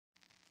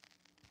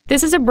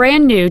This is a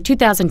brand new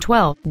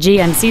 2012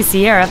 GMC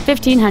Sierra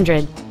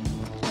 1500.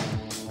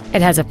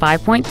 It has a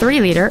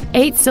 5.3-liter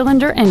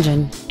 8-cylinder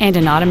engine and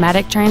an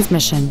automatic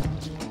transmission.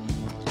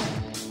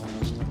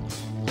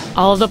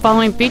 All of the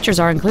following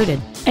features are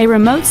included: a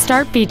remote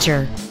start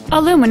feature,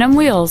 aluminum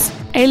wheels,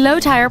 a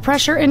low tire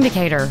pressure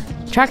indicator,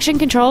 traction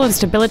control and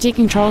stability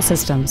control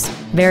systems,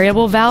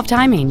 variable valve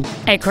timing,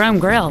 a chrome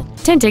grille,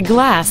 tinted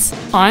glass,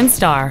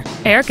 OnStar,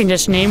 air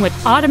conditioning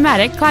with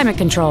automatic climate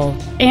control,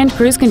 and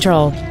cruise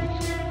control.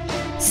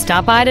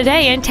 Stop by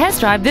today and test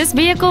drive this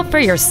vehicle for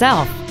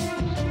yourself.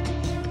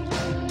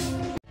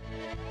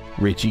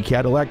 Ritchey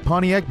Cadillac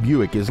Pontiac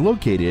Buick is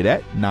located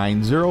at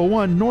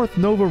 901 North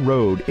Nova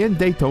Road in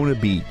Daytona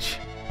Beach.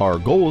 Our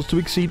goal is to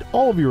exceed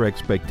all of your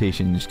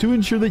expectations to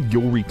ensure that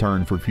you'll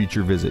return for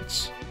future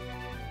visits.